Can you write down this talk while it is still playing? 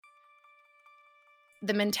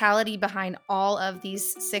the mentality behind all of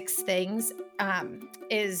these 6 things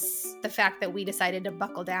is the fact that we decided to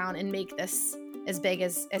buckle down and make this as big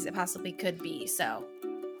as it possibly could be. So,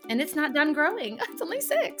 and it's not done growing. It's only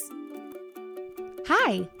 6.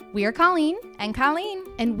 Hi, we are Colleen and Colleen,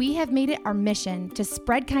 and we have made it our mission to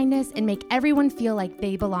spread kindness and make everyone feel like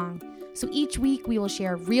they belong. So each week we will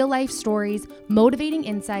share real-life stories, motivating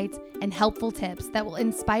insights, and helpful tips that will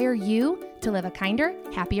inspire you to live a kinder,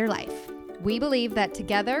 happier life. We believe that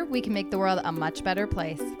together we can make the world a much better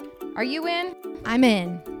place. Are you in? I'm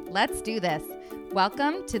in. Let's do this.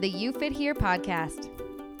 Welcome to the You Fit Here podcast.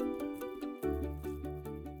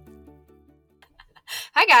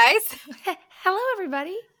 Hi, guys. Hello,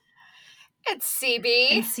 everybody. It's CB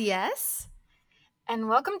And CS. And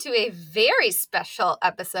welcome to a very special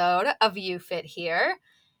episode of You Fit Here.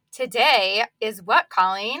 Today is what,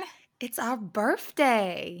 Colleen? It's our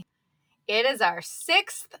birthday. It is our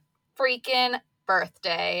 6th freaking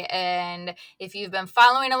birthday. And if you've been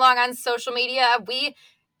following along on social media, we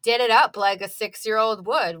did it up like a 6-year-old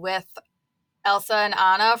would with Elsa and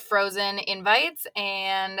Anna frozen invites,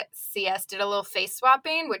 and CS did a little face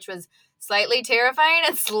swapping, which was slightly terrifying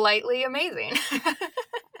and slightly amazing.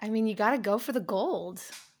 I mean, you got to go for the gold.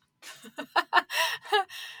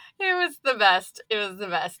 It was the best.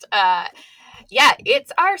 Yeah,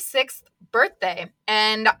 it's our 6th birthday,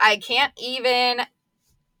 and I can't even,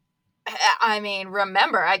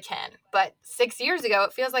 remember I can, but 6 years ago,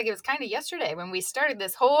 it feels like it was kind of yesterday when we started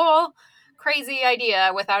this whole crazy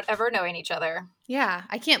idea without ever knowing each other. Yeah,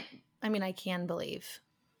 I can believe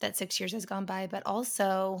that 6 years has gone by, but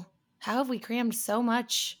also, how have we crammed so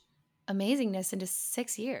much amazingness into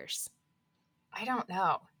 6 years? I don't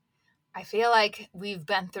know. I feel like we've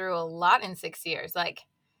been through a lot in 6 years, like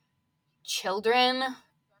children,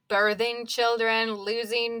 birthing children,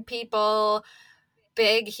 losing people,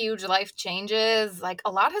 big, huge life changes. Like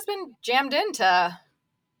a lot has been jammed into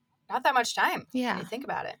not that much time. Yeah. When you think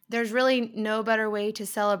about it. There's really no better way to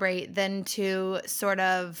celebrate than to sort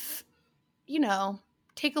of,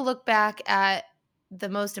 take a look back at the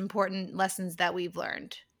most important lessons that we've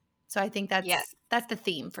learned. So I think that's the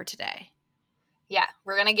theme for today. Yeah.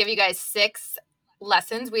 We're going to give you guys 6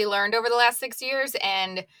 lessons we learned over the last 6 years.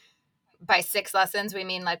 And by 6 lessons, we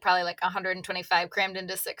mean probably 125 crammed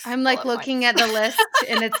into 6. I'm looking at the list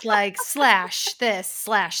and it's like / this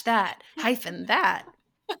 / that - that.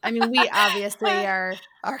 I mean, we obviously are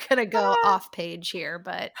going to go off page here,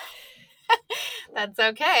 but that's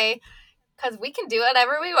okay because we can do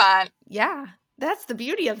whatever we want. Yeah, that's the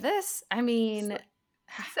beauty of this. I mean,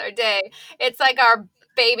 it's our day. It's like our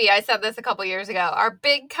baby. I said this a couple years ago. Our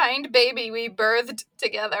big, kind baby we birthed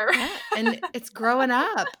together. Yeah, and it's growing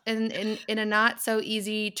up in a not so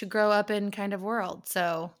easy to grow up in kind of world.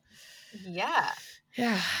 So, yeah.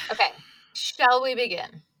 Okay, shall we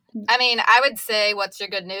begin? I mean, I would say, what's your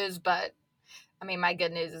good news? But, my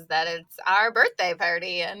good news is that it's our birthday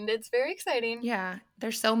party, and it's very exciting. Yeah,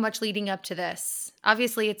 there's so much leading up to this.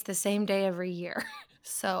 Obviously, it's the same day every year.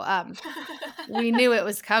 So, we knew it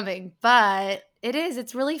was coming. But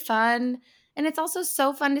it's really fun. And it's also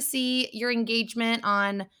so fun to see your engagement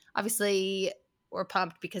on, obviously, we're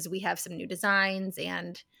pumped because we have some new designs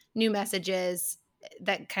and new messages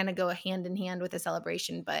that kind of go hand in hand with the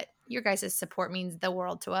celebration, but your guys' support means the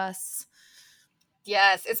world to us.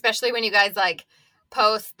 Yes, especially when you guys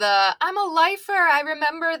post the "I'm a lifer, I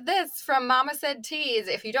remember this" from Mama Said Teas.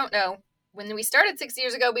 If you don't know, when we started 6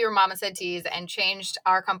 years ago, we were Mama Said Teas and changed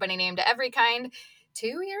our company name to Every Kind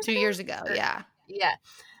 2 years ago? 2 years ago, yeah. Yeah.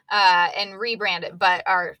 And rebranded, but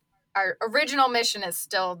our original mission is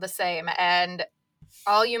still the same. And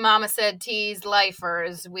all you Mama Said Teas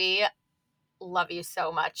lifers, we love you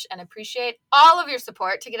so much and appreciate all of your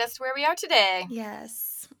support to get us to where we are today.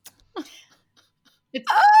 Yes.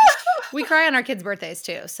 We cry on our kids' birthdays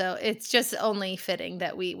too, so it's just only fitting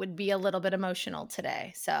that we would be a little bit emotional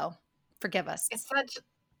today. So forgive us.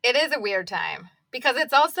 It is a weird time because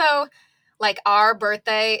it's also our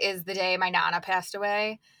birthday is the day my Nana passed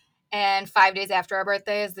away, and 5 days after our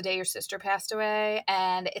birthday is the day your sister passed away,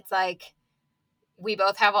 and it's we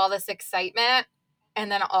both have all this excitement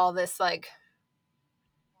and then all this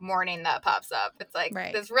morning that pops up. It's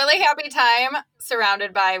this really happy time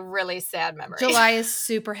surrounded by really sad memories. July is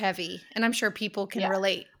super heavy, and I'm sure people can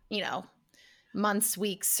relate, months,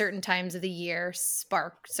 weeks, certain times of the year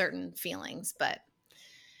spark certain feelings. But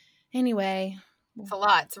anyway. It's a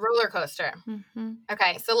lot. It's a roller coaster. Mm-hmm.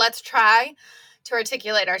 Okay, so let's try to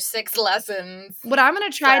articulate our 6 lessons. What I'm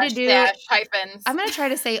going to try to do, hyphens. I'm going to try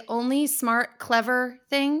to say only smart, clever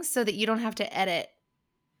things so that you don't have to edit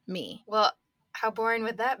me. Well, how boring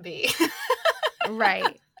would that be?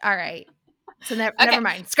 Right. All right. So never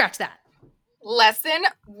mind. Scratch that. Lesson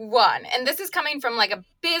 1. And this is coming from like a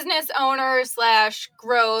business owner /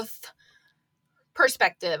 growth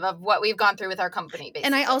perspective of what we've gone through with our company, basically.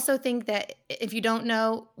 And I also think that if you don't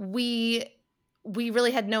know, we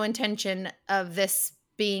really had no intention of this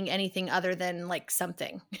being anything other than like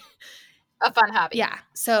something. A fun hobby. Yeah.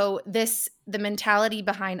 So the mentality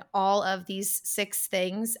behind all of these 6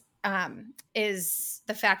 things is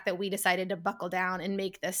the fact that we decided to buckle down and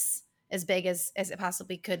make this as big as it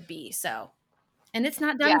possibly could be. So, and it's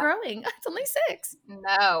not done growing. It's only 6.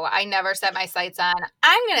 No, I never set my sights on,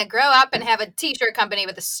 I'm going to grow up and have a t-shirt company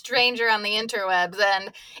with a stranger on the interwebs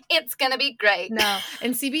and it's going to be great. No.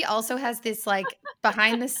 And CB also has this like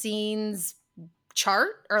behind the scenes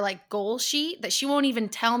chart or like goal sheet that she won't even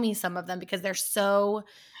tell me some of them because they're so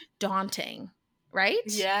daunting. Right?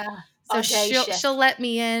 Yeah. So she'll let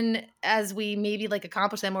me in as we maybe like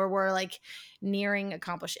accomplish them or we're like nearing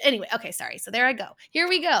accomplish. Anyway, okay, sorry. So there I go. Here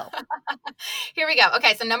we go. Here we go.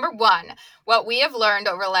 Okay, so number 1, what we have learned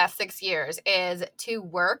over the last 6 years is to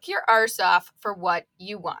work your arse off for what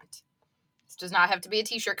you want. This does not have to be a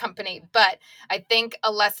t-shirt company, but I think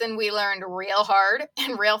a lesson we learned real hard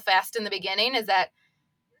and real fast in the beginning is that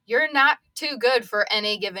you're not too good for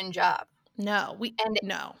any given job. No,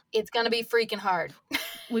 it's going to be freaking hard.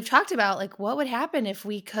 We've talked about like what would happen if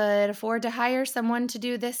we could afford to hire someone to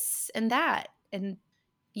do this and that, and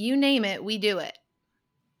you name it, we do it.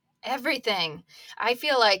 Everything. I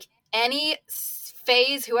feel like any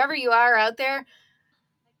phase, whoever you are out there,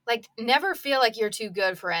 like never feel like you're too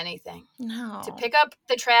good for anything. No. To pick up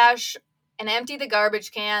the trash and empty the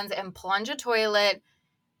garbage cans and plunge a toilet,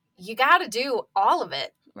 you got to do all of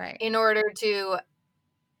it. Right. In order to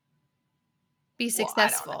be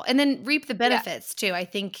successful and then reap the benefits too. I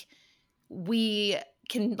think we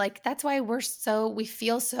can like, that's why we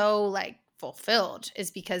feel so like fulfilled is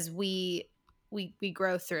because we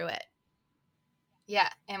grow through it. Yeah.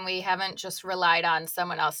 And we haven't just relied on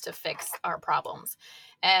someone else to fix our problems.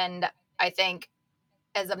 And I think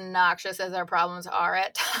as obnoxious as our problems are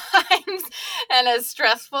at times and as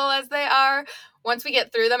stressful as they are, once we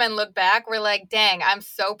get through them and look back, we're like, dang, I'm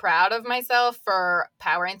so proud of myself for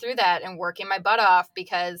powering through that and working my butt off,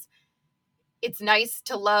 because it's nice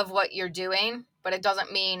to love what you're doing, but it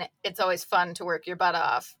doesn't mean it's always fun to work your butt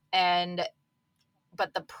off.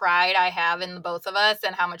 But the pride I have in the both of us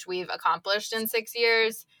and how much we've accomplished in 6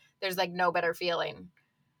 years, there's like no better feeling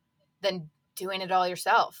than doing it all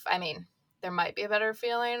yourself. I mean, there might be a better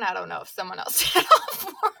feeling. I don't know if someone else did it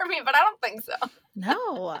all for me, but I don't think so.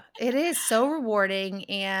 No, it is so rewarding,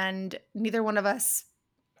 and neither one of us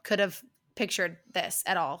could have pictured this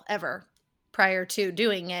at all ever prior to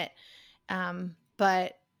doing it.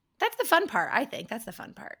 But that's the fun part. I think that's the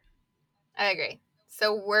fun part. I agree.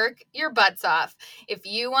 So work your butts off. If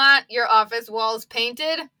you want your office walls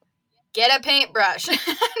painted, get a paintbrush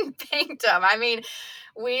and paint them. I mean,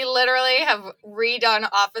 we literally have redone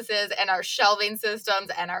offices and our shelving systems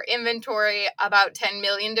and our inventory about 10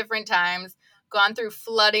 million different times, gone through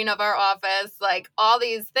flooding of our office, like all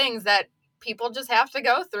these things that people just have to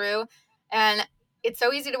go through. And it's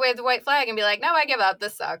so easy to wave the white flag and be like, no, I give up.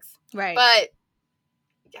 This sucks. Right. But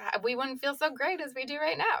yeah, we wouldn't feel so great as we do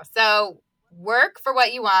right now. So work for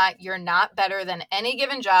what you want. You're not better than any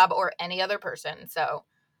given job or any other person. So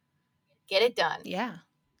get it done. Yeah.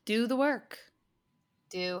 Do the work.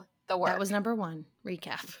 Do the work. That was number 1.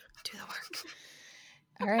 Recap. Do the work.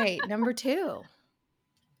 All right. Number 2.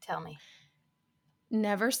 Tell me.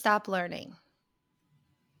 Never stop learning.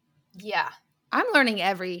 Yeah. I'm learning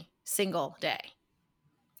every single day.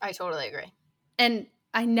 I totally agree. And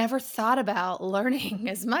I never thought about learning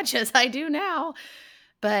as much as I do now,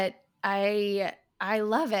 but I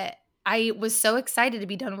love it. I was so excited to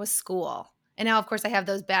be done with school. And now, of course, I have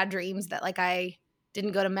those bad dreams that like I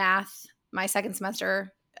didn't go to math my second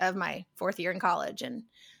semester of my 4th year in college, and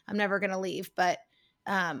I'm never going to leave. But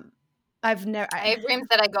I have dreams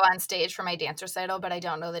that I go on stage for my dance recital, but I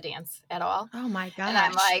don't know the dance at all. Oh my gosh. And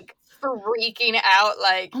I'm like freaking out.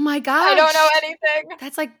 Like, oh my gosh, I don't know anything.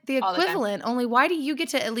 That's like the equivalent. Only why do you get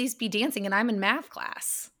to at least be dancing and I'm in math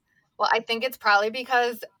class? Well, I think it's probably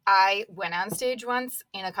because I went on stage once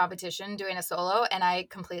in a competition doing a solo and I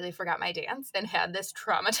completely forgot my dance and had this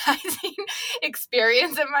traumatizing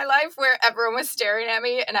experience in my life where everyone was staring at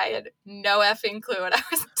me and I had no effing clue what I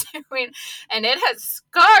was doing. And it has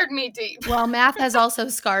scarred me deep. Well, math has also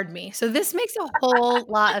scarred me. So this makes a whole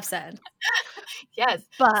lot of sense. Yes.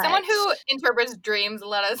 But someone who interprets dreams,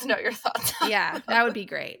 let us know your thoughts. Yeah, that would be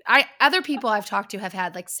great. Other people I've talked to have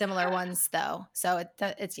had like similar ones though. So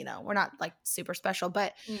it's, you know, we're not like super special,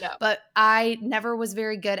 but no. But I never was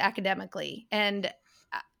very good academically. And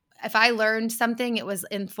if I learned something, it was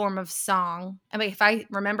in form of song. I mean, if I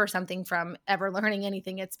remember something from ever learning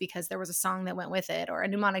anything, it's because there was a song that went with it or a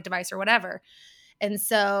mnemonic device or whatever. And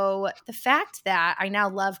so the fact that I now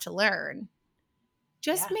love to learn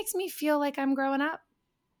just makes me feel like I'm growing up.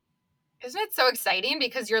 Isn't it so exciting?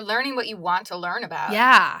 Because you're learning what you want to learn about.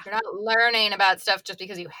 Yeah. You're not learning about stuff just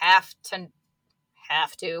because you have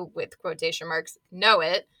to, with quotation marks, know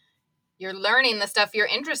it. You're learning the stuff you're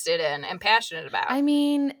interested in and passionate about. I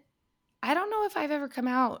mean, I don't know if I've ever come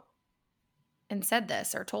out and said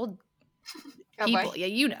this or told people. Boy. Yeah,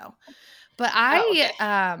 you know. But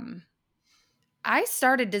I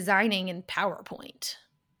started designing in PowerPoint.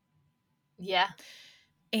 Yeah.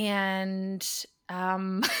 And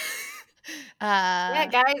yeah,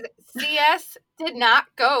 guys, CS did not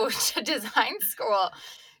go to design school.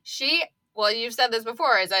 You've said this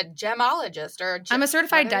before, is a gemologist or I'm a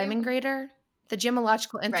certified diamond grader. The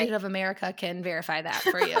Gemological Institute of America can verify that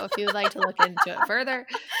for you if you would like to look into it further.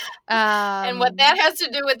 And what that has to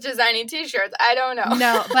do with designing t-shirts, I don't know.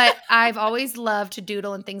 No, but I've always loved to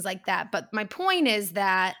doodle and things like that. But my point is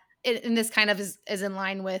that, and this kind of is in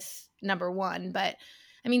line with number one, but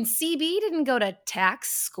I mean, CB didn't go to tax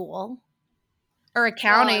school or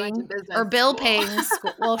accounting or bill paying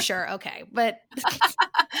school. Well, sure. Okay. But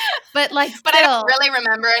like, but I don't really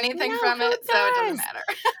remember anything from it. So it doesn't matter.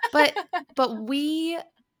 but we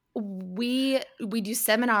do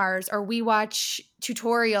seminars or we watch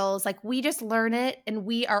tutorials. Like we just learn it and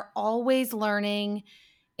we are always learning.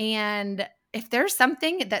 And if there's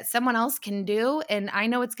something that someone else can do and I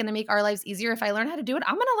know it's going to make our lives easier if I learn how to do it,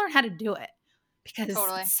 I'm going to learn how to do it because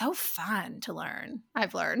it's so fun to learn.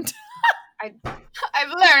 I've learned. I've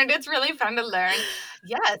learned it's really fun to learn.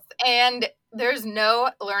 Yes. And there's no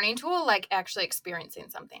learning tool like actually experiencing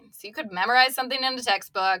something. So you could memorize something in a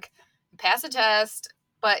textbook, pass a test,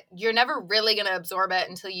 but you're never really going to absorb it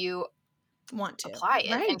until you want to apply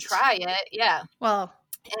it and try it. Yeah. Well,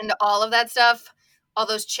 and all of that stuff, all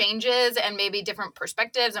those changes and maybe different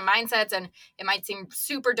perspectives and mindsets. And it might seem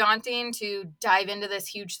super daunting to dive into this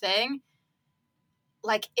huge thing.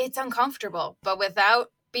 Like it's uncomfortable, but without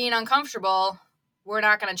being uncomfortable, we're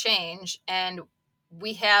not going to change. And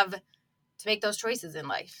we have to make those choices in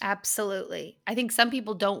life. Absolutely. I think some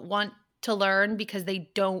people don't want to learn because they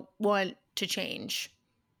don't want to change.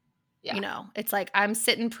 Yeah. You know, it's like I'm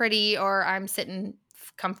sitting pretty or I'm sitting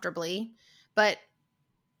comfortably, but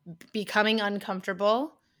becoming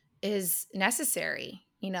uncomfortable is necessary.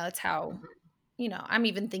 You know, it's how, you know, I'm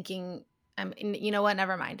even thinking, you know what,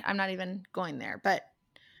 never mind. I'm not even going there, but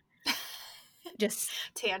just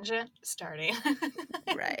tangent starting.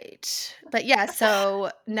 Right. But yeah, so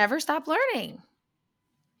never stop learning.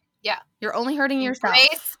 Yeah. You're only hurting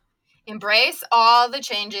yourself. Embrace all the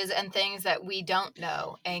changes and things that we don't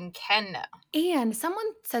know and can know. And someone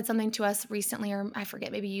said something to us recently, or I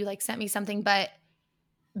forget, maybe you like sent me something, but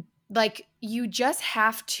like you just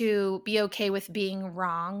have to be okay with being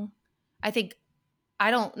wrong. I think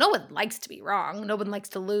no one likes to be wrong. No one likes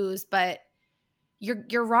to lose, but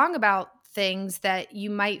you're wrong about things that you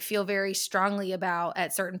might feel very strongly about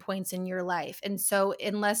at certain points in your life. And so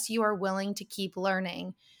unless you are willing to keep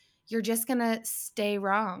learning, you're just going to stay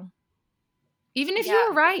wrong. Even if you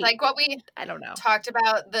were right. Like what we I don't know. Talked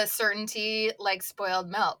about the certainty like spoiled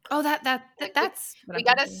milk. Oh, that's what we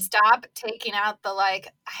got to stop taking out the like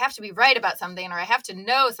I have to be right about something or I have to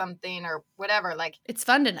know something or whatever. Like it's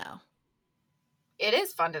fun to know. It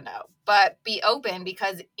is fun to know, but be open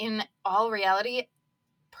because in all reality,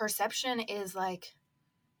 perception is like,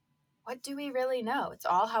 what do we really know? It's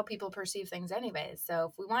all how people perceive things anyways.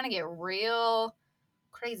 So if we want to get real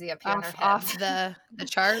crazy up here in our heads. Off the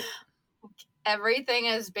chart. Everything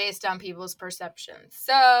is based on people's perceptions.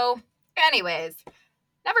 So anyways,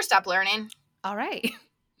 never stop learning. All right.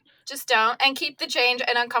 Just don't. And keep the change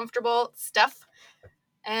and uncomfortable stuff.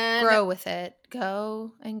 And grow with it.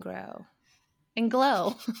 Go and grow. And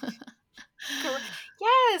glow.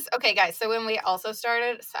 Yes. Okay, guys. So when we also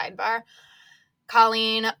started, sidebar,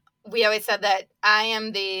 Colleen, we always said that I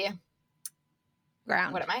am the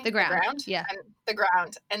ground. What am I? The ground. The ground? Yeah. I'm the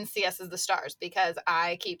ground. And CS is the stars because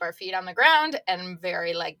I keep our feet on the ground and I'm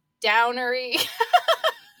very like downery.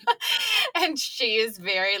 And she is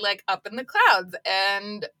very like up in the clouds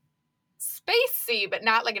and spacey, but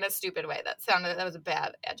not like in a stupid way. That was a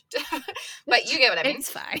bad adjective. But you get what I mean. It's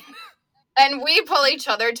fine. And we pull each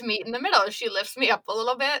other to meet in the middle. She lifts me up a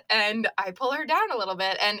little bit and I pull her down a little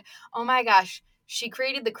bit. And oh my gosh, she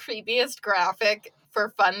created the creepiest graphic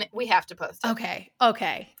for fun. We have to post it. Okay.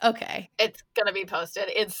 It's going to be posted.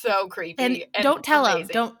 It's so creepy. And don't tell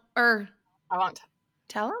them. I won't.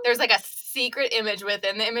 Tell them. There's like a secret image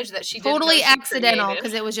within the image that she didn't Totally know she accidental created.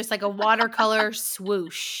 because it was just like a watercolor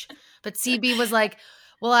swoosh. But CB was like,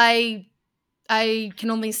 well, I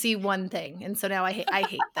can only see one thing, and so now I hate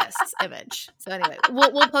this image. So anyway,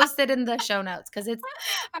 we'll post it in the show notes because it's.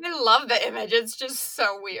 I love the image. It's just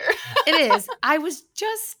so weird. It is. I was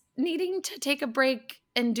just needing to take a break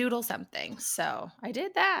and doodle something, so I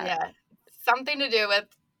did that. Yeah, something to do with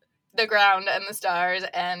the ground and the stars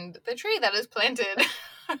and the tree that is planted.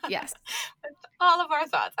 Yes. With all of our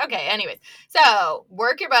thoughts. Okay, anyways. So,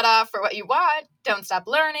 work your butt off for what you want. Don't stop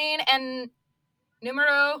learning. And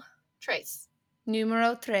numero tres.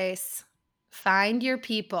 Numero tres. Find your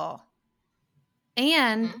people.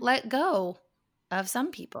 And let go of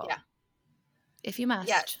some people. Yeah. If you must.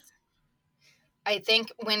 Yes. I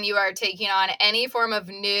think when you are taking on any form of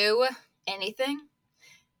new anything,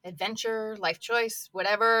 adventure, life choice,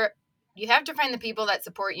 whatever, you have to find the people that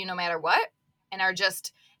support you no matter what and are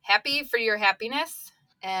just happy for your happiness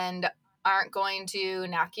and aren't going to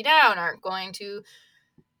knock you down, aren't going to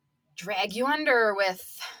drag you under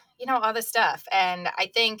with, all this stuff. And I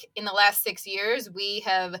think in the last 6 years, we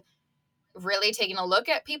have really taken a look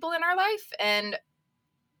at people in our life, and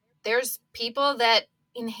there's people that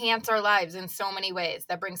enhance our lives in so many ways,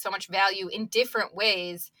 that bring so much value in different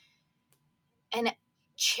ways, and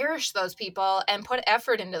cherish those people and put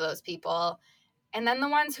effort into those people. And then the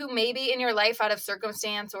ones who maybe in your life out of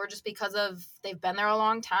circumstance or just because of they've been there a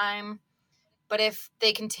long time, but if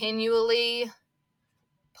they continually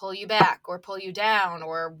pull you back or pull you down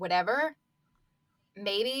or whatever,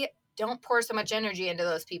 maybe don't pour so much energy into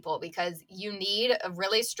those people, because you need a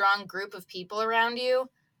really strong group of people around you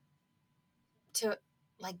to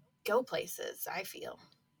go places, I feel.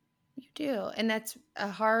 You do. And that's a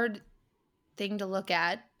hard thing to look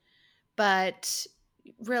at, but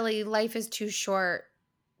really life is too short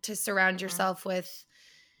to surround yourself with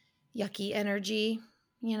yucky energy,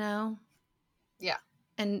 Yeah.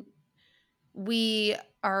 And we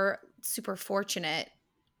are super fortunate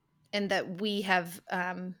in that we have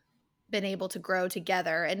been able to grow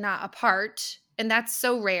together and not apart. And that's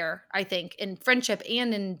so rare, I think, in friendship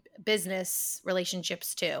and in business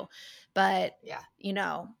relationships too. But,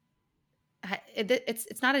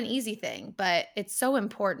 it's not an easy thing, but it's so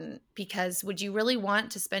important, because would you really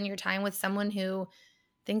want to spend your time with someone who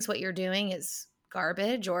thinks what you're doing is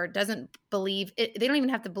garbage or doesn't believe it? They don't even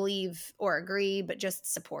have to believe or agree, but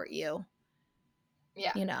just support you.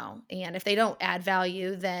 Yeah. And if they don't add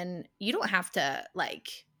value, then you don't have to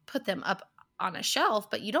put them up on a shelf,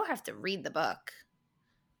 but you don't have to read the book.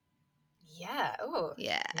 Yeah. Oh,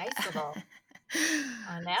 yeah. Nice little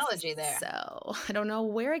analogy there. So I don't know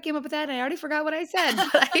where I came up with that. I already forgot what I said,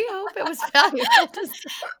 but I hope it was valuable.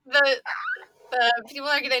 The people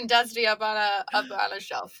are getting dusty up on a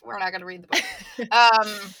shelf. We're not going to read the book.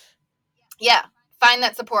 Yeah. Find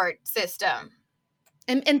that support system.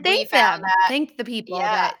 And thank them. Thank the people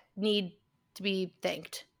that need to be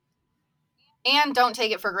thanked. And don't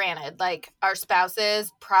take it for granted. Our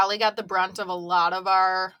spouses probably got the brunt of a lot of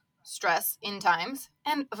our stress in times,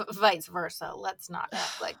 and vice versa. Let's not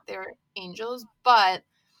act like they're angels, but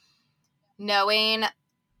knowing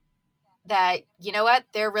that, you know what,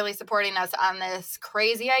 they're really supporting us on this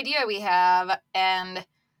crazy idea we have and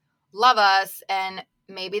love us, and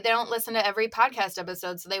maybe they don't listen to every podcast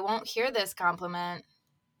episode, so they won't hear this compliment,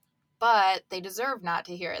 but they deserve not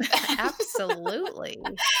to hear it. Absolutely.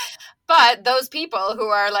 But those people who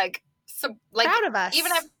are proud of us,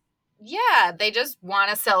 even if they just want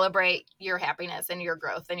to celebrate your happiness and your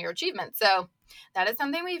growth and your achievements. So that is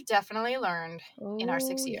something we've definitely learned in our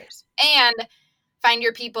 6 years. And find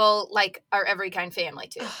your people like our Every Kind family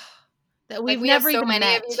too. That we never have so even many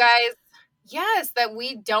met. of you guys. Yes, that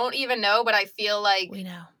we don't even know, but I feel like we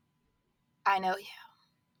know. I know you.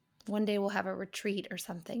 One day we'll have a retreat or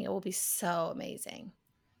something. It will be so amazing.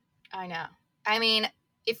 I know. I mean,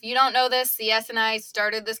 if you don't know this, CS and I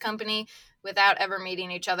started this company without ever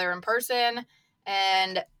meeting each other in person,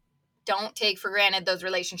 and don't take for granted those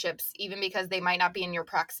relationships, even because they might not be in your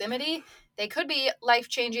proximity. They could be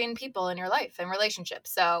life-changing people in your life and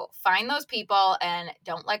relationships. So find those people and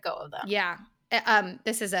don't let go of them. Yeah.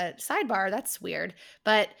 This is a sidebar. That's weird.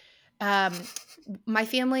 But my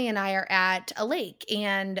family and I are at a lake,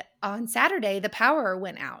 and on Saturday, the power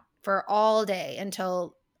went out for all day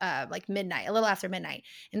until midnight, a little after midnight.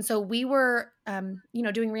 And so we were,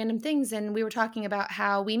 doing random things, and we were talking about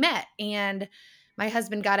how we met. And my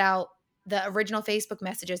husband got out the original Facebook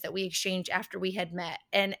messages that we exchanged after we had met.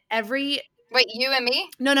 And Wait, you and me?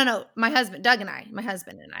 No. My husband, Doug and I, my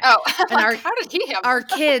husband and I. Oh, and how did he have our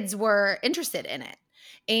kids were interested in it.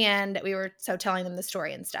 And we were telling them the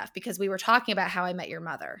story and stuff because we were talking about How I Met Your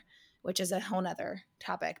Mother, which is a whole nother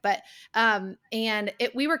topic. But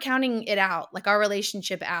we were counting it out, like our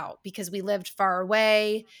relationship out, because we lived far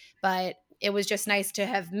away, but it was just nice to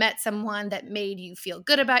have met someone that made you feel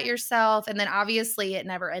good about yourself. And then obviously it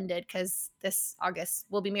never ended because this August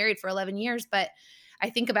we'll be married for 11 years. But I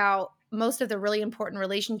think about most of the really important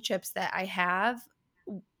relationships that I have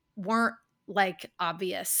weren't like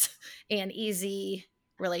obvious and easy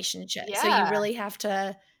relationships. Yeah. So you really have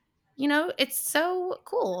to, it's so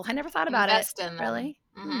cool. I never thought about Invest it. in them. Really?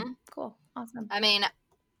 Mm-hmm. Cool. Awesome. I mean,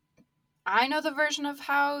 I know the version of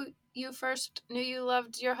how you first knew you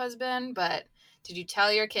loved your husband, but did you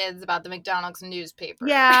tell your kids about the McDonald's newspaper?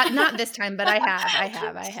 Yeah, not this time, but I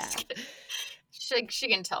have. She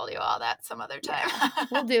can tell you all that some other time.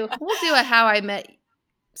 Yeah. We'll do a How I Met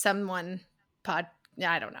Someone pod.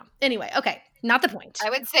 I don't know. Anyway, okay, not the point. I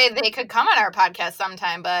would say they could come on our podcast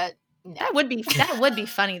sometime, but no. That would be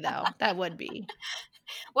funny though. That would be.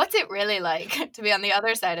 What's it really like to be on the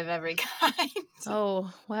other side of every kind?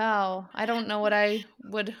 Oh, well, I don't know what I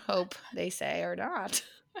would hope they say or not.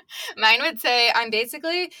 Mine would say, I'm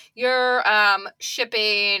basically your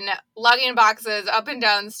shipping, lugging boxes up and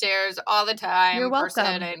down stairs all the time. You're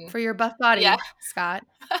welcome for your buff body, yeah. Scott.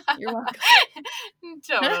 You're welcome.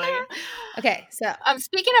 Totally. Okay, so.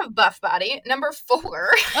 Speaking of buff body, number 4.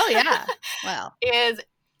 Oh, yeah. Well. is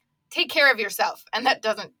take care of yourself. And that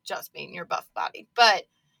doesn't just mean your buff body, but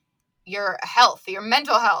your health, your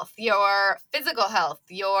mental health, your physical health,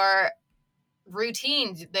 your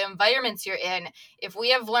routines, the environments you're in. If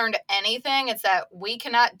we have learned anything, it's that we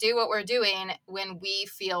cannot do what we're doing when we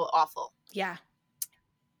feel awful. Yeah.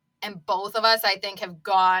 And both of us, I think, have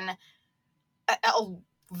gone a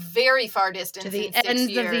very far distance to the ends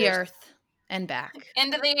of the earth and back.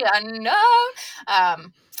 Into the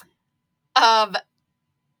unknown of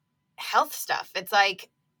health stuff. It's like,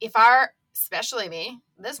 if especially me,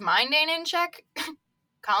 this mind ain't in check,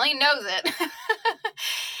 Colleen knows it.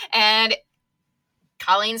 And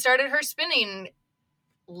Colleen started her spinning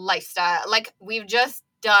lifestyle. Like, we've just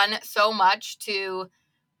done so much to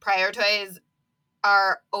prioritize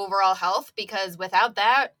our overall health, because without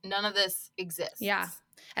that, none of this exists. Yeah.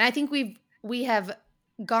 And I think we have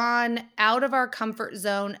gone out of our comfort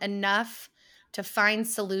zone enough to find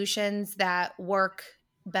solutions that work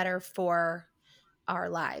better for our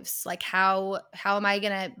lives. Like, how am I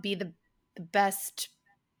going to be the best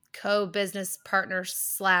co-business partner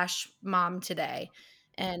 / mom today?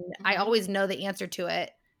 And I always know the answer to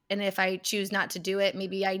it. And if I choose not to do it,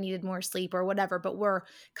 maybe I needed more sleep or whatever. But we're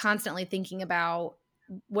constantly thinking about,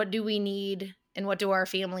 what do we need and what do our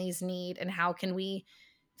families need and how can we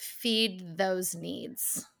feed those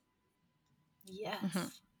needs? Yes. Mm-hmm.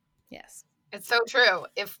 Yes. It's so true.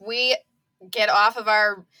 If we get off of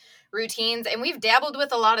our routines, and we've dabbled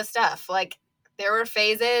with a lot of stuff, like there were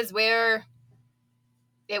phases where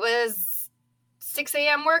it was 6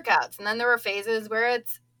 a.m. workouts, and then there were phases where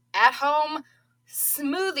it's at home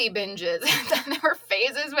smoothie binges. And then there were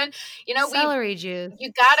phases when, celery juice.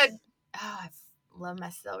 You gotta, I love my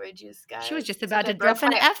celery juice, guys. She was just about to drop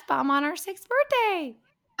an F-bomb on our 6th birthday.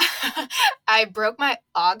 I broke my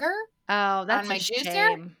auger. Oh, that's on my a juicer.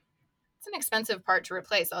 Shame. It's an expensive part to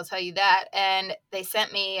replace, I'll tell you that. And they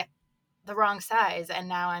sent me the wrong size, and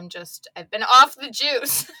now I've been off the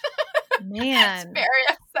juice. Man. It's very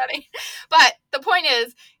upsetting. But the point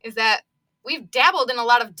is that we've dabbled in a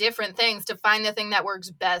lot of different things to find the thing that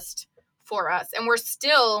works best for us. And we're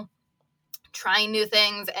still trying new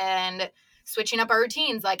things and switching up our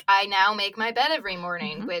routines. Like, I now make my bed every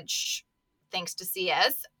morning, which, thanks to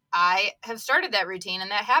CS, I have started that routine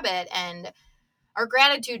and that habit. And our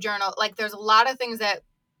gratitude journal, like, there's a lot of things that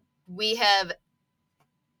we have.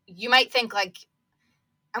 You might think, like,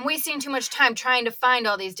 I'm wasting too much time trying to find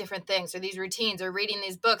all these different things or these routines or reading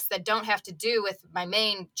these books that don't have to do with my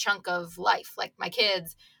main chunk of life, like my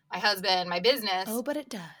kids, my husband, my business. Oh, but it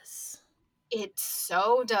does. It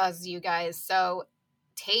so does, you guys. So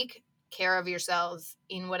take care of yourselves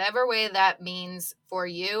in whatever way that means for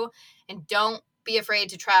you, and don't be afraid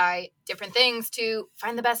to try different things to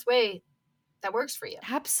find the best way that works for you.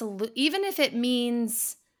 Absolutely. Even if it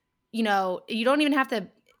means, you don't even have to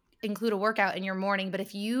include a workout in your morning, but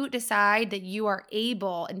if you decide that you are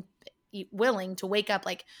able and willing to wake up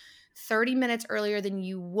like 30 minutes earlier than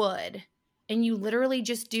you would, and you literally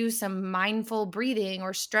just do some mindful breathing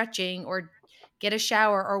or stretching or get a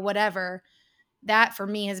shower or whatever, that for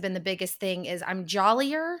me has been the biggest thing. Is I'm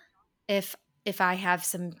jollier if I have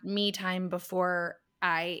some me time before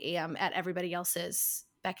I am at everybody else's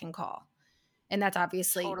beck and call. And that's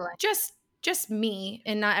obviously just just me,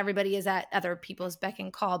 and not everybody is at other people's beck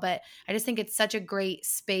and call, but I just think it's such a great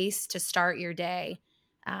space to start your day.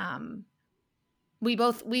 We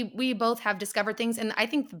both have discovered things, and I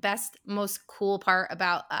think the best, most cool part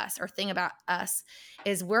about us, or thing about us,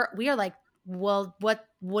 is we are like, well, what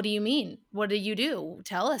do you mean? What do you do?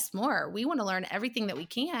 Tell us more. We want to learn everything that we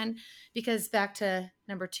can, because back to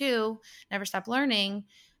number 2, never stop learning.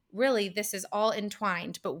 Really, this is all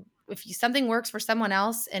entwined. But if something works for someone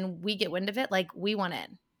else and we get wind of it, like, we want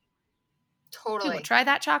in. Totally. People, try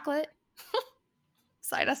that chocolate.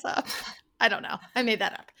 Sign us up. I don't know. I made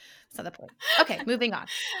that up. That's not the point. Okay, moving on.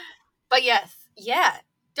 But yes, yeah.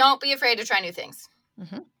 Don't be afraid to try new things.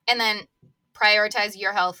 Mm-hmm. And then prioritize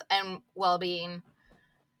your health and well-being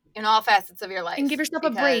in all facets of your life. And give yourself a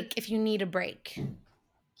break if you need a break.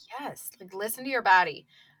 Yes. Like, listen to your body.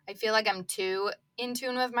 I feel like I'm too in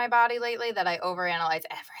tune with my body lately that I overanalyze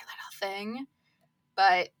every little thing.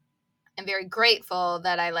 But I'm very grateful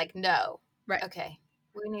that I know. Right. Okay.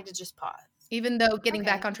 We need to just pause. Even though getting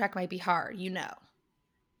back on track might be hard, Yes.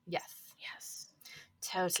 Yes.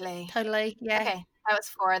 Totally. Yeah. Okay. That was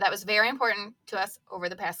 4. That was very important to us over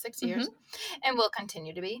the past 6 years, and will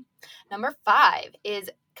continue to be. Number 5 is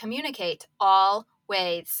communicate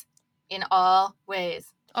always, in all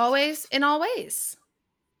ways. Always, in all ways.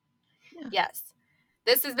 Yeah. Yes.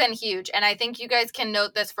 This has been huge, and I think you guys can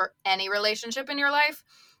note this for any relationship in your life.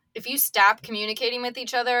 If you stop communicating with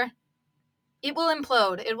each other, it will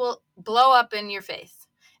implode. It will blow up in your face.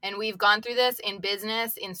 And we've gone through this in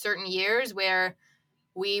business in certain years where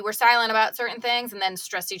we were silent about certain things and then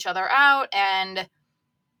stressed each other out. And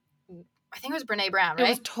I think it was Brene Brown, right? It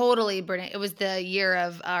was totally Brene. It was the year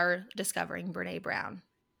of our discovering Brene Brown.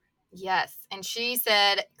 Yes. And she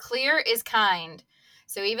said, clear is kind.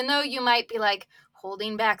 So even though you might be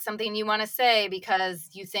holding back something you want to say because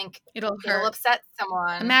you think it'll upset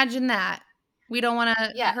someone. Imagine that. We don't want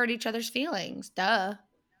to hurt each other's feelings. Duh.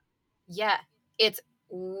 Yeah. It's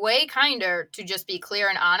way kinder to just be clear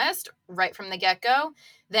and honest right from the get-go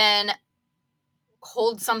than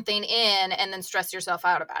hold something in and then stress yourself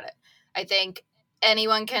out about it. I think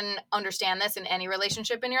anyone can understand this in any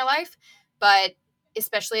relationship in your life, but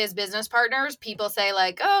especially as business partners, people say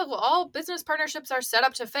oh, well, all business partnerships are set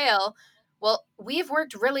up to fail. Well, we've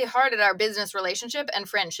worked really hard at our business relationship and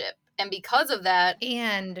friendship. And because of that,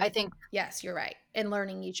 and I think, yes, you're right. And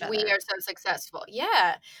learning each other. We are so successful.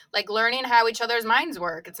 Yeah. Learning how each other's minds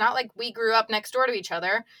work. It's not like we grew up next door to each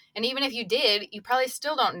other. And even if you did, you probably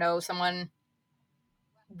still don't know someone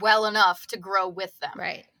well enough to grow with them.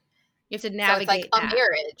 Right. You have to navigate so it's a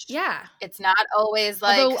marriage. Yeah. It's not always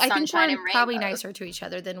Although sunshine I think we're and probably rainbows. nicer to each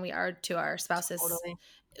other than we are to our spouses. Totally.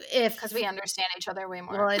 If because we understand each other way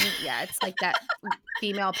more. Well, and it's that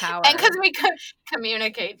female power. And because we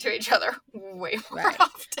communicate to each other way more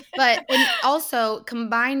often. But and also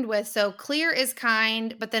combined with, so clear is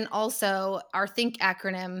kind, but then also our THINK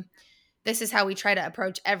acronym, this is how we try to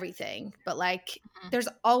approach everything. But there's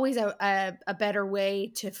always a better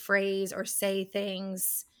way to phrase or say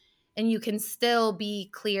things, and you can still be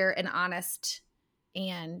clear and honest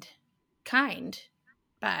and kind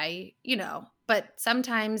by, but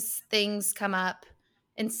sometimes things come up.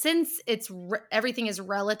 And since everything is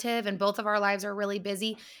relative and both of our lives are really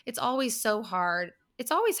busy, it's always so hard.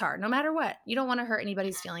 It's always hard, no matter what. You don't want to hurt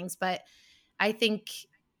anybody's feelings, but I think,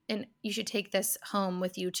 and you should take this home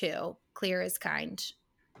with you too, clear is kind.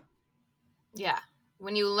 Yeah.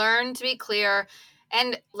 When you learn to be clear,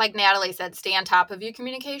 and like Natalie said, stay on top of your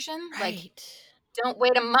communication. Right. Don't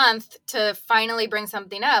wait a month to finally bring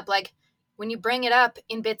something up. When you bring it up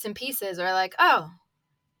in bits and pieces, or oh,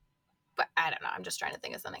 but I don't know, I'm just trying to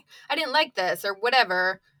think of something. I didn't like this or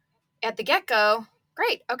whatever at the get-go.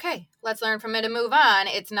 Great. Okay. Let's learn from it and move on.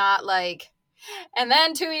 It's not and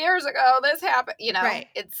then 2 years ago, this happened, Right.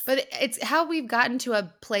 But it's how we've gotten to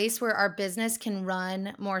a place where our business can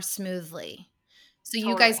run more smoothly. So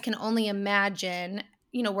you guys can only imagine,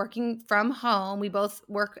 working from home. We both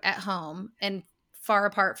work at home and far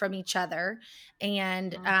apart from each other.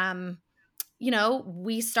 And,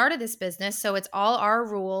 we started this business, so it's all our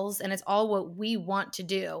rules and it's all what we want to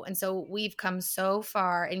do. And so we've come so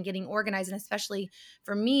far in getting organized, and especially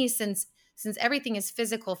for me, since everything is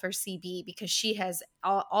physical for CB, because she has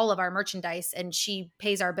all of our merchandise and she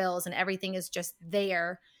pays our bills and everything is just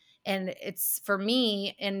there. And it's for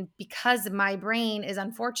me, and because my brain is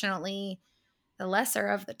unfortunately the lesser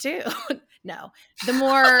of the two. No, the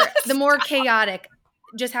more chaotic,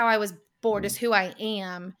 just how I was born, just who I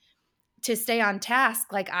am, to stay on task.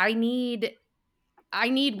 I need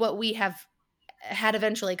what we have had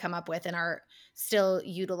eventually come up with in our still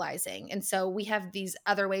utilizing. And so we have these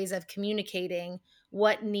other ways of communicating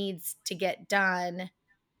what needs to get done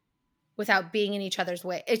without being in each other's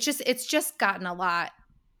way. It's just gotten a lot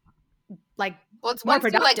like it's more once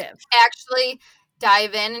productive. you actually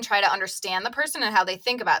dive in and try to understand the person and how they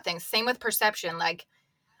think about things. Same with perception. Like,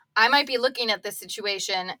 I might be looking at this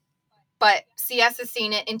situation, but CS has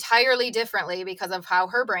seen it entirely differently because of how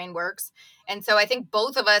her brain works. And so I think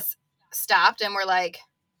both of us stopped and were like,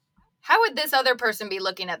 how would this other person be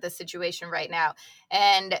looking at this situation right now?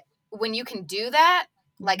 And when you can do that,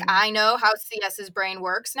 like, I know how CS's brain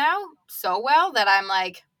works now so well that I'm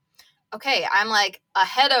like, okay, I'm like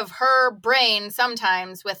ahead of her brain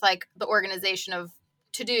sometimes with like the organization of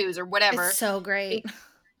to-dos or whatever. It's so great.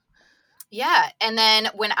 Yeah. And then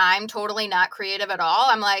when I'm totally not creative at all,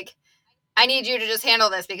 I'm like, I need you to just handle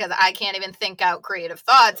this because I can't even think out creative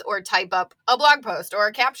thoughts or type up a blog post or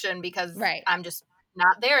a caption because I'm just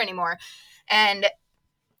not there anymore. And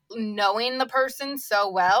knowing the person so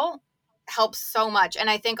well helps so much. And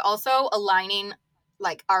I think also aligning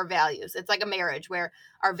like our values. It's like a marriage where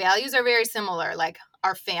our values are very similar. Like,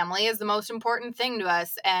 our family is the most important thing to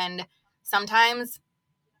us. And sometimes,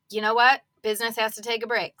 you know what? Business has to take a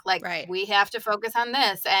break. Like, we have to focus on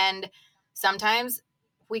this. And sometimes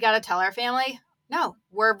we got to tell our family, no,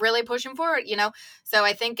 we're really pushing forward, you know? So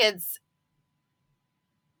I think it's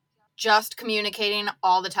just communicating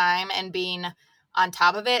all the time and being on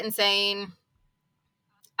top of it and saying,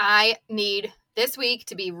 I need this week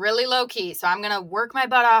to be really low key. So I'm going to work my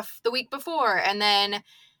butt off the week before. And then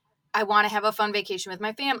I want to have a fun vacation with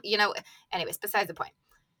my family, you know? Anyways, besides the point.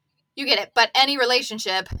 You get it. But any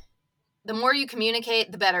relationship, the more you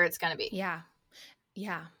communicate, the better it's going to be. Yeah.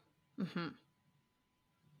 Yeah. Mm-hmm.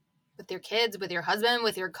 With your kids, with your husband,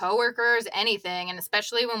 with your coworkers, anything. And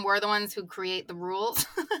especially when we're the ones who create the rules.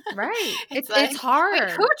 Right. It's hard.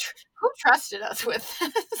 Wait, who trusted us with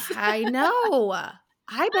this? I know.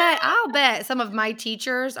 I'll bet some of my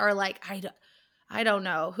teachers are like, I don't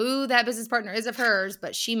know who that business partner is of hers,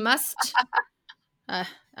 but she must, I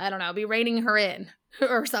don't know, be reining her in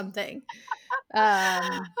or something.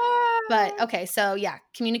 But okay. So yeah,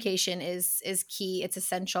 communication is key. It's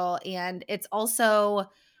essential. And it's also,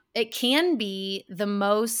 it can be the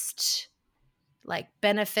most like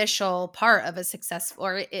beneficial part of a successful,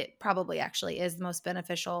 or it probably actually is the most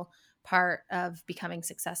beneficial part of becoming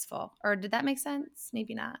successful. Or did that make sense?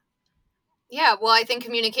 Maybe not. Yeah, well, I think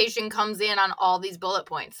communication comes in on all these bullet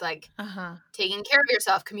points, like taking care of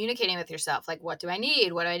yourself, communicating with yourself. Like, what do I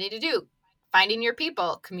need? What do I need to do? Finding your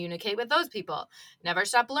people, communicate with those people. Never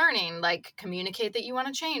stop learning, like communicate that you want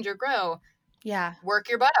to change or grow. Yeah. Work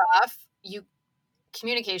your butt off.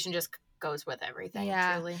 Communication just goes with everything.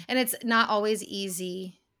 Yeah. Truly. And it's not always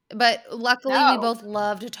easy, but luckily we both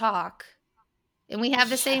love to talk. And we have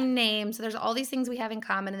the same name. So there's all these things we have in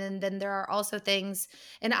common. And then there are also things,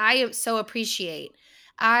 and I so appreciate,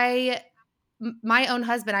 my own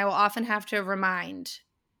husband, I will often have to remind,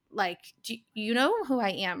 like, you know who I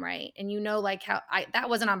am, right? And you know, like how that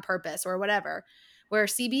wasn't on purpose or whatever. Where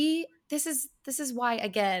CB, this is why,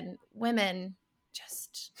 again, women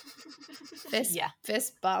just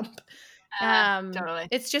fist bump. Totally.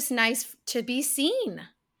 It's just nice to be seen.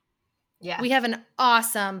 Yeah. We have an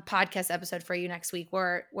awesome podcast episode for you next week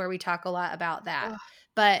where we talk a lot about that.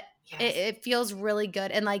 But it feels really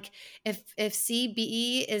good. And like if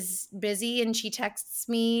CBE is busy and she texts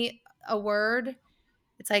me a word,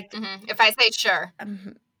 it's like if I say sure.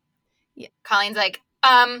 Yeah. Colleen's like,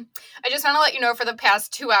 I just want to let you know for the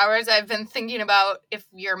past 2 hours I've been thinking about if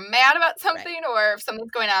you're mad about something or if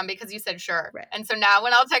something's going on because you said sure. Right. And so now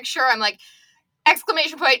when I'll text sure, I'm like,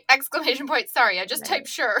 exclamation point, sorry, I just typed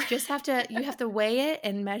sure. You have to weigh it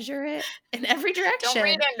and measure it in every direction. Don't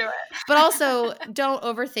read into it. But also don't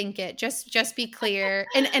overthink it. Just be clear.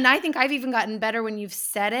 And I think I've even gotten better when you've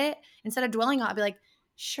said it. Instead of dwelling on it, I'll be like,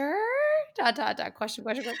 sure, ... question.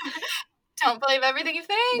 Don't believe everything you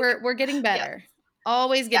think. We're getting better.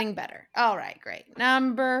 Always getting better. All right, great.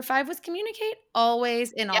 Number 5 was communicate.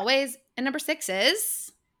 Always and always. And number 6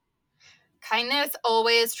 is? Kindness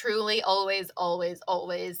always, truly, always, always,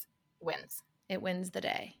 always wins. It wins the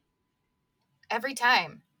day. Every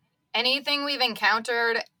time. Anything we've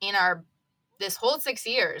encountered in this whole 6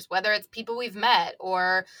 years, whether it's people we've met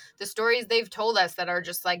or the stories they've told us that are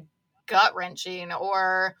just like gut-wrenching,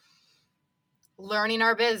 or learning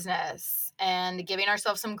our business and giving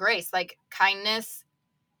ourselves some grace, like kindness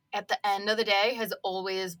at the end of the day has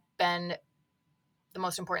always been the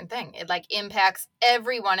most important thing. It like impacts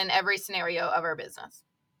everyone in every scenario of our business.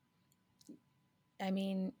 I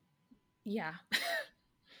mean, yeah,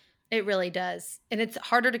 it really does. And it's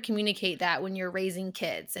harder to communicate that when you're raising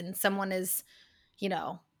kids and someone is you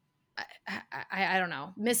know, I don't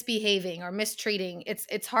know, misbehaving or mistreating.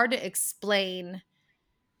 It's hard to explain,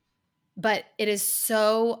 but it is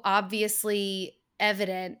so obviously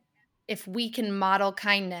evident if we can model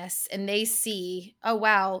kindness and they see, oh,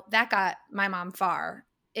 wow, that got my mom far.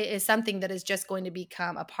 It is something that is just going to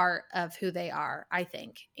become a part of who they are, I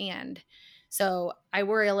think. And so I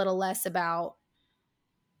worry a little less about,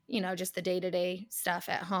 just the day-to-day stuff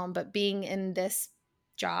at home, but being in this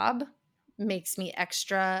job makes me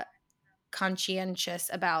extra conscientious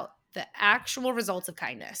about the actual results of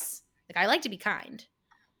kindness. Like, I like to be kind.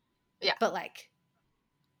 Yeah. But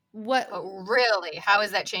what? But really, how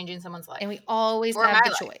is that changing someone's life? And we always have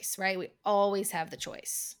the choice, right? We always have the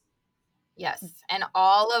choice. Yes. And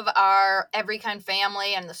all of our Every Kind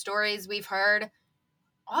family and the stories we've heard,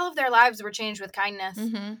 all of their lives were changed with kindness.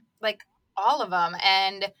 Mm-hmm. Like, all of them.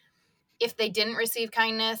 And if they didn't receive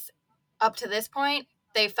kindness up to this point,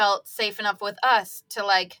 they felt safe enough with us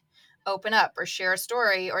to open up or share a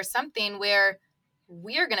story or something where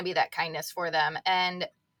we're going to be that kindness for them. And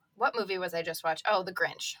what movie was I just watched? Oh, The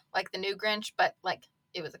Grinch. The new Grinch, but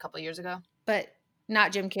it was a couple years ago. But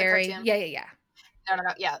not Jim Carrey. Yeah. No.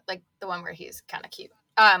 Yeah, the one where he's kind of cute.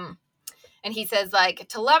 And he says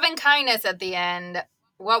to love and kindness at the end,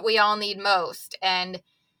 what we all need most. And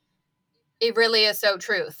it really is so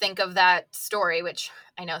true. Think of that story, which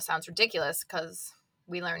I know sounds ridiculous because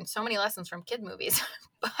we learned so many lessons from kid movies.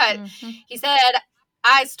 But he said,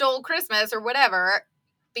 I stole Christmas or whatever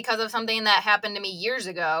because of something that happened to me years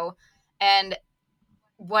ago. And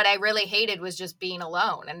what I really hated was just being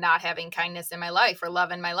alone and not having kindness in my life or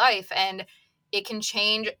love in my life. And it can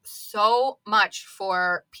change so much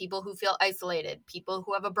for people who feel isolated, people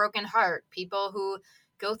who have a broken heart, people who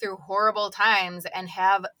go through horrible times and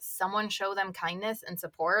have someone show them kindness and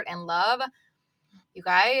support and love. You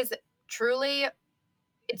guys, truly,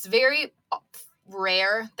 it's very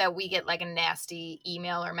rare that we get a nasty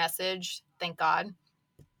email or message, thank God,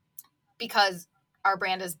 because our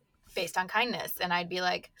brand is based on kindness. And I'd be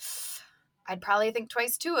I'd probably think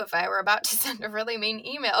twice too if I were about to send a really mean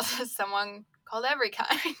email to someone called Every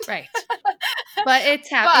Kind. Right. But it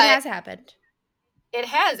has happened. It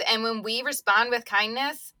has. And when we respond with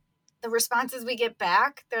kindness, the responses we get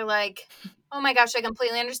back, they're oh my gosh, I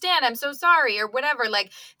completely understand. I'm so sorry or whatever.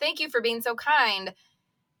 Thank you for being so kind.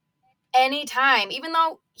 Anytime, even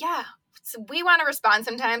though, we want to respond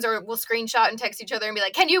sometimes, or we'll screenshot and text each other and be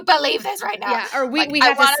can you believe this right now? Yeah, or we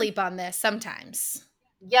have to sleep on this sometimes.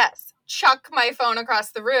 Yes. Chuck my phone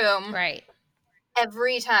across the room. Right.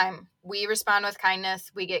 Every time we respond with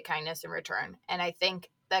kindness, we get kindness in return. And I think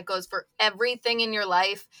that goes for everything in your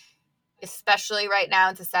life, especially right now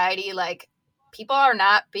in society. People are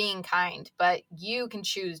not being kind, but you can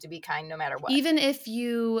choose to be kind no matter what. Even if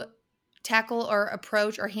you tackle or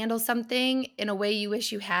approach or handle something in a way you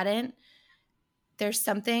wish you hadn't, there's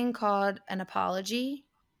something called an apology.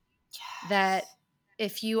 Yes. That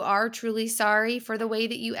if you are truly sorry for the way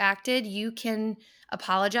that you acted, you can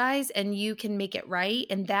apologize and you can make it right.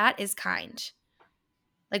 And that is kind.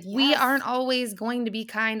 Yes. We aren't always going to be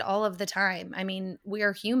kind all of the time. I mean, we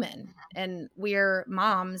are human and we're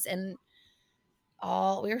moms and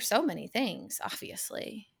we are so many things,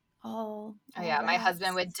 obviously. Oh yeah, my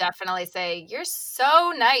husband would definitely say, you're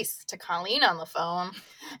so nice to Colleen on the phone.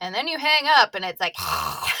 And then you hang up and it's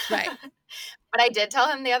right. But I did tell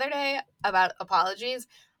him the other day about apologies.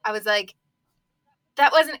 I was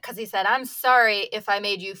that wasn't, because he said, I'm sorry if I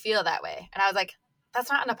made you feel that way. And I was that's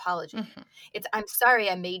not an apology. Mm-hmm. It's, I'm sorry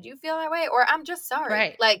I made you feel that way, or I'm just sorry.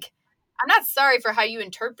 Right. I'm not sorry for how you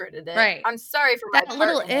interpreted it. Right. I'm sorry for that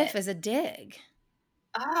little if is a dig.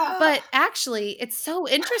 Oh. But actually, it's so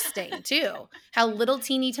interesting too, how little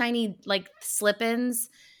teeny tiny slip-ins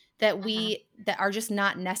that that are just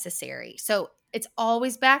not necessary. So it's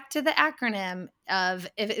always back to the acronym of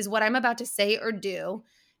is what I'm about to say or do.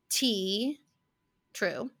 T,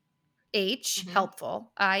 true. H,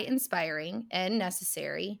 helpful. I, inspiring. N,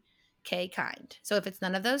 necessary. K, kind. So if it's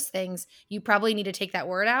none of those things, you probably need to take that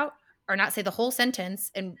word out or not say the whole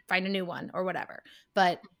sentence and find a new one or whatever.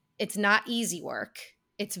 But it's not easy work.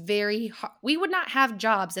 It's very hard. We would not have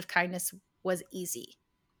jobs if kindness was easy.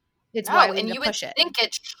 It's why we need to push it. Think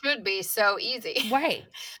it should be so easy. Right.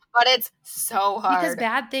 But it's so hard. Because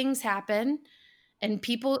bad things happen and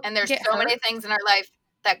people And there's get so hurt. Many things in our life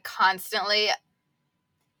that constantly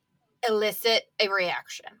elicit a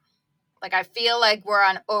reaction. I feel we're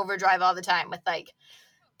on overdrive all the time with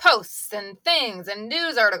posts and things and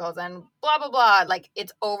news articles and blah, blah, blah.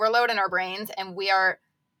 It's overload in our brains and we are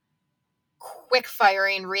quick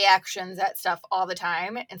firing reactions at stuff all the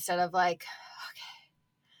time instead of okay,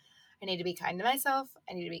 I need to be kind to myself.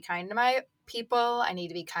 I need to be kind to my people. I need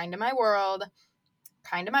to be kind to my world,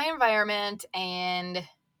 kind to my environment, and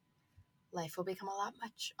life will become a lot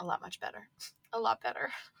much better. A lot better.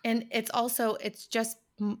 And it's just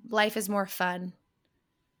life is more fun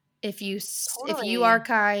if you are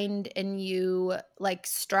kind and you like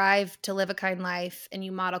strive to live a kind life and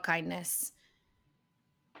you model kindness.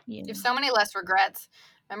 You have so many less regrets.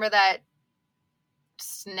 Remember that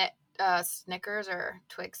Snickers or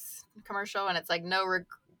Twix commercial, and it's like no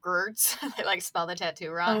regrets. They like spell the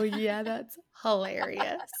tattoo wrong. Oh yeah, that's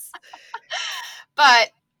hilarious.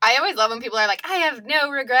 But I always love when people are like, I have no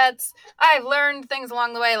regrets. I've learned things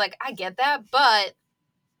along the way. Like, I get that, but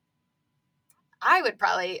I would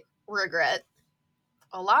probably regret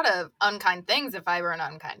a lot of unkind things if I were an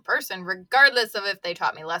unkind person, regardless of if they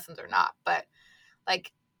taught me lessons or not. But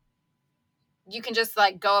like, you can just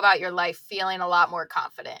like go about your life feeling a lot more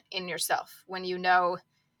confident in yourself when you know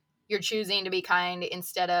you're choosing to be kind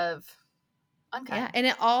instead of unkind. Yeah, and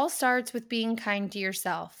it all starts with being kind to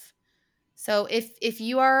yourself. So if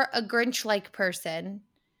you are a Grinch-like person,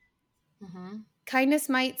 kindness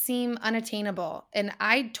might seem unattainable. And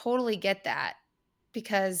I totally get that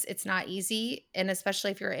because it's not easy. And especially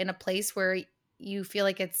if you're in a place where you feel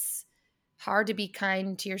like it's hard to be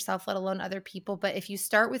kind to yourself, let alone other people. But if you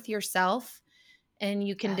start with yourself and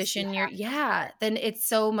you condition then it's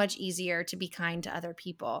so much easier to be kind to other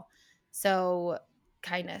people. So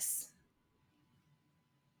kindness.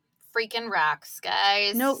 Freaking rocks,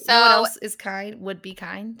 guys. No, so, know what else is kind? Would be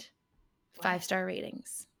kind? 5-star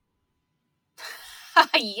ratings.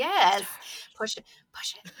 Yes. Push it.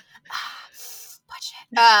 Push it.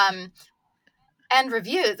 And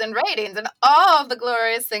reviews and ratings and all the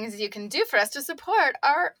glorious things you can do for us to support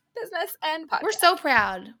our business and podcast. We're so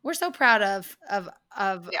proud. We're so proud of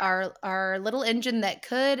our little engine that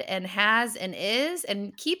could and has and is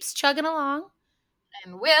and keeps chugging along.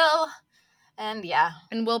 And will. And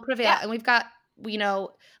and we'll prevail. Yeah. And we've got,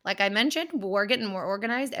 like I mentioned, we're getting more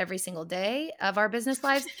organized every single day of our business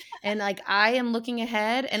lives. And like, I am looking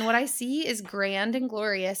ahead and what I see is grand and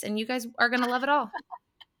glorious and you guys are going to love it all.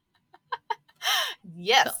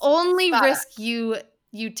 Yes. The only risk you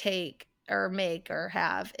take or make or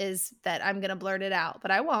have is that I'm going to blurt it out,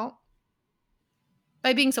 but I won't.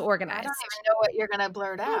 By being so organized. I don't even know what you're going to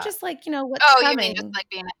blurt out. No, just like, what's coming. Oh, you mean just like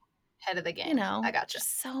being head of the game. I gotcha.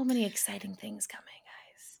 So many exciting things coming,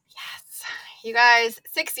 guys. Yes. You guys,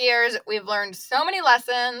 6 years, we've learned so many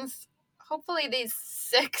lessons. Hopefully these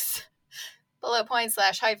 6 bullet points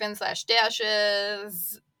 /hyphen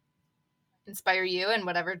 /dashes inspire you in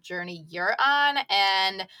whatever journey you're on.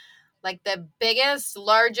 And like the biggest,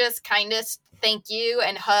 largest, kindest thank you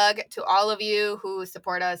and hug to all of you who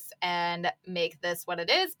support us and make this what it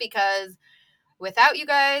is, because without you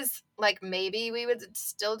guys, like maybe we would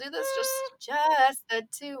still do this just the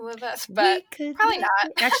two of us, but probably not.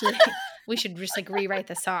 Actually, we should just like rewrite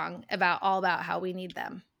the song about how we need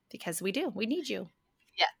them, because we do. We need you.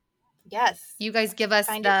 Yeah. Yes. You guys give us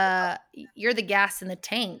you're the gas in the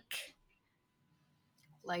tank.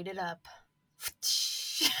 Light it up.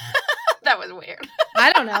 That was weird.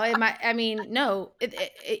 I don't know. No.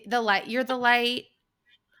 The light. You're the light,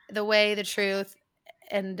 the way, the truth.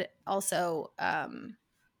 And also,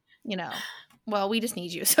 we just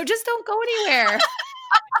need you. So just don't go anywhere.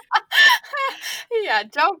 Yeah,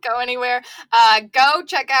 don't go anywhere. Go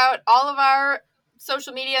check out all of our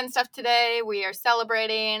social media and stuff today. We are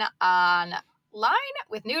celebrating online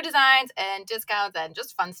with new designs and discounts and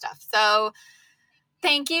just fun stuff. So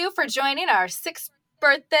thank you for joining our 6th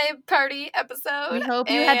birthday party episode. We hope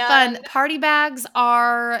you had fun. Party bags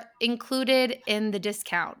are included in the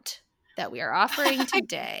discount that we are offering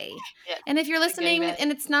today. Yeah, and if you're listening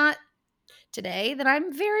and it's not today, then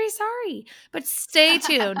I'm very sorry. But stay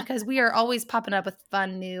tuned because we are always popping up with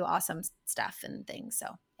fun, new, awesome stuff and things. So,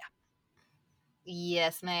 yeah.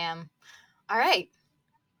 Yes, ma'am. All right.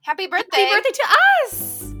 Happy birthday. Happy birthday to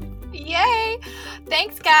us. Yay.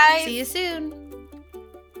 Thanks, guys. See you soon.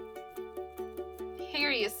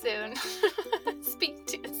 Hear you soon. Speak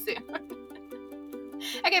to you soon.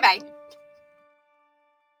 Okay, bye.